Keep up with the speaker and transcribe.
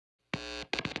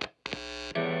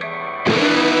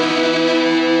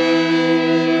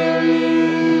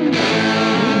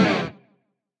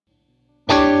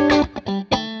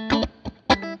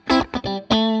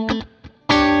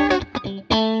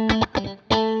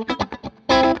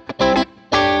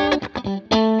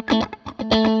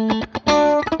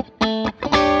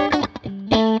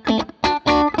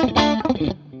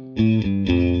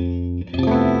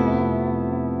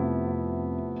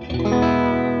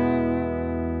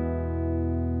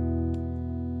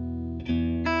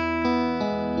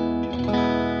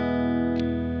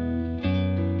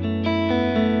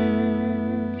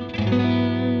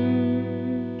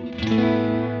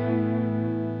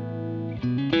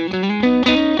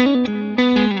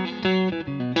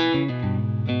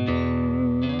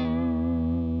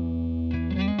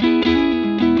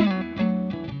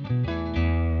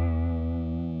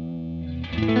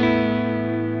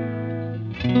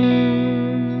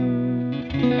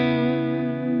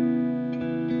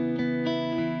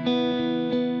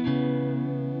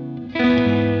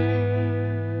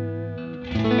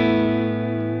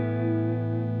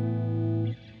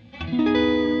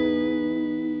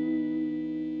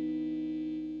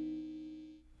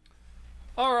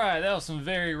Alright, that was some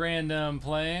very random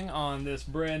playing on this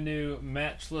brand new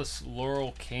Matchless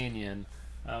Laurel Canyon.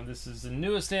 This is the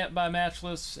newest amp by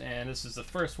Matchless, and this is the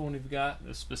first one we've got.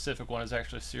 This specific one is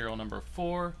actually serial number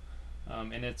 4,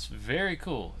 and it's very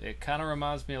cool. It kind of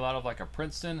reminds me a lot of like a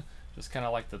Princeton, just kind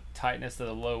of like the tightness of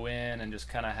the low end and just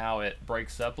kind of how it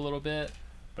breaks up a little bit,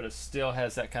 but it still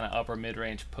has that kind of upper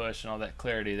mid-range push and all that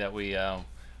clarity that we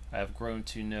have grown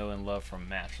to know and love from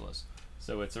Matchless.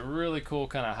 So it's a really cool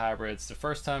kind of hybrid. It's the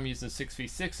first time using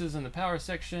 6v6s in the power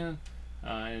section,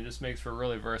 and it just makes for a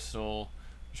really versatile,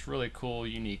 just really cool,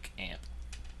 unique amp.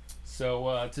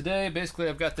 So today, basically,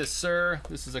 I've got this Suhr.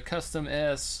 This is a Custom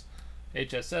S,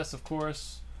 HSS, of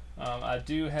course. I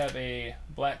do have a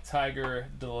Black Tiger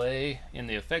delay in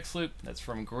the effects loop. That's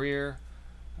from Greer.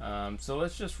 So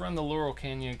let's just run the Laurel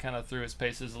Canyon kind of through its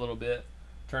paces a little bit,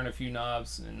 turn a few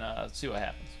knobs, and see what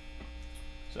happens.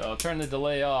 So I'll turn the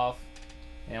delay off,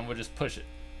 and we'll just push it.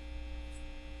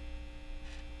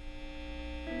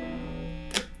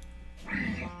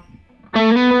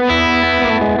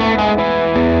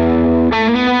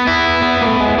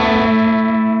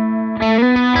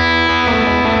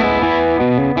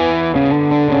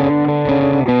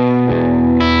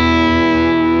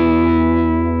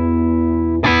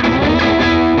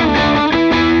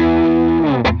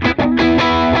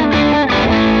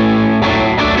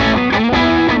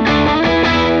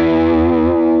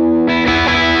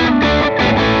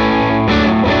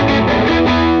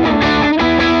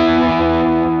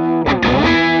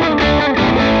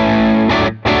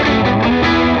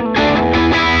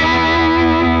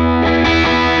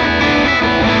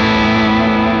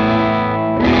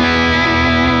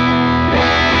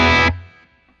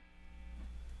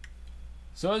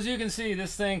 So as you can see,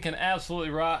 this thing can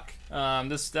absolutely rock. That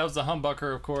was the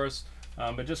humbucker, of course,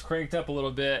 but just cranked up a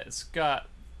little bit. It's got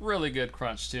really good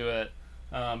crunch to it.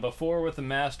 Before with the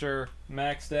master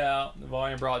maxed out, the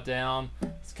volume brought down,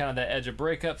 it's kind of that edge of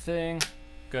breakup thing.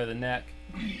 Go to the neck.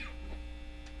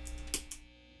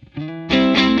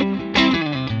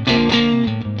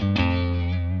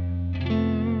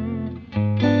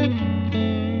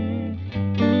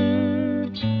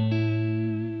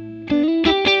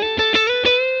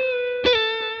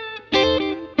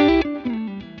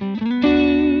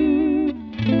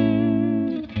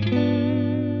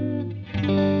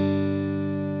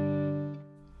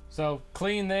 So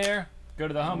clean there, go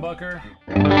to the humbucker,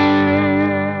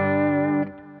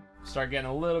 start getting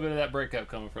a little bit of that breakup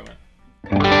coming from it.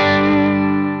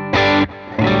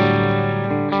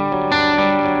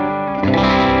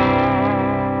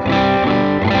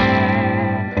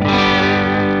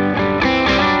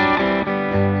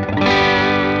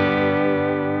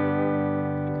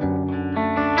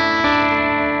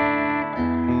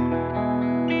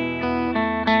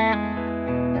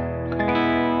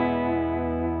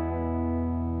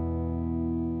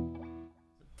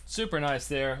 Super nice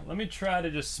there. Let me try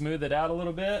to just smooth it out a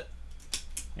little bit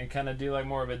and kind of do like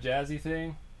more of a jazzy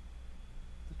thing.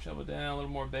 Treble down, a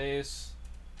little more bass.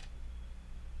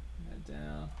 Bring that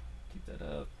down, keep that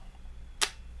up.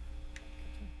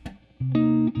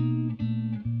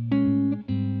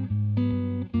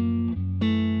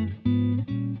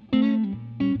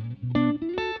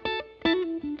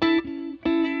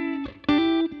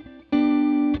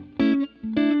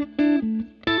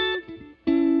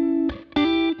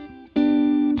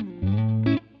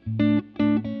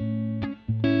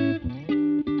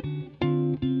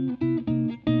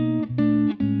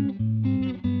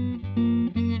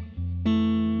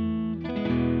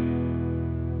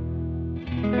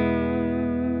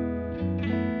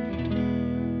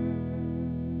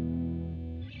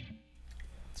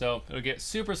 So it'll get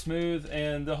super smooth,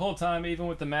 and the whole time, even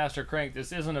with the master crank,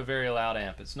 this isn't a very loud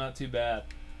amp. It's not too bad.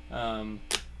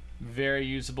 Very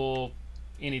usable,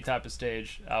 any type of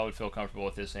stage. I would feel comfortable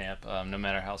with this amp, no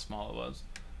matter how small it was.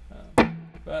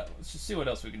 But let's just see what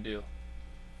else we can do.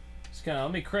 Just kind of,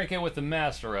 let me crank it with the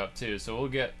master up too, so we'll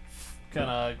get kind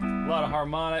of a lot of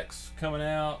harmonics coming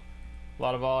out, a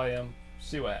lot of volume.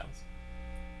 See what happens.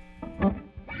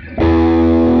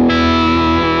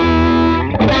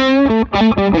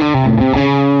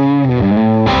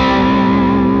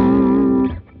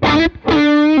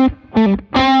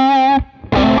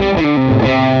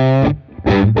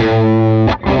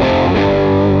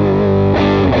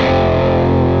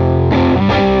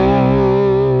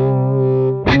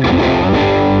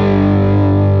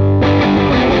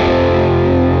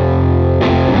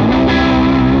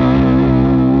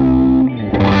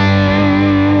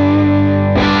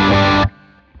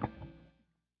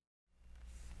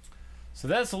 So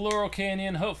that's the Laurel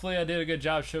Canyon. Hopefully I did a good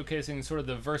job showcasing sort of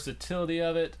the versatility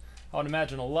of it. I would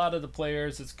imagine a lot of the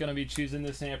players that's going to be choosing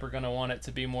this amp are going to want it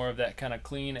to be more of that kind of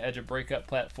clean edge of breakup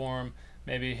platform.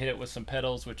 Maybe hit it with some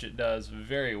pedals, which it does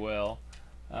very well.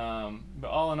 But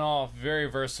all in all, very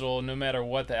versatile no matter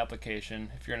what the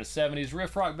application. If you're in a 70s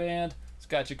riff rock band, it's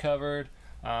got you covered.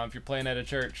 If you're playing at a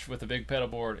church with a big pedal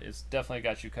board, it's definitely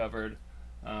got you covered.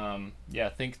 Yeah,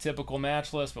 think typical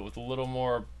Matchless, but with a little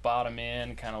more bottom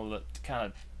end, kind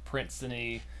of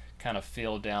Princeton-y kind of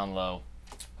feel down low.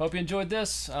 Hope you enjoyed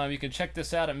this. You can check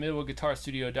this out at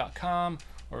midwoodguitarstudio.com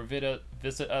or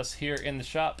visit us here in the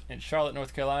shop in Charlotte,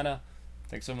 North Carolina.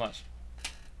 Thanks so much.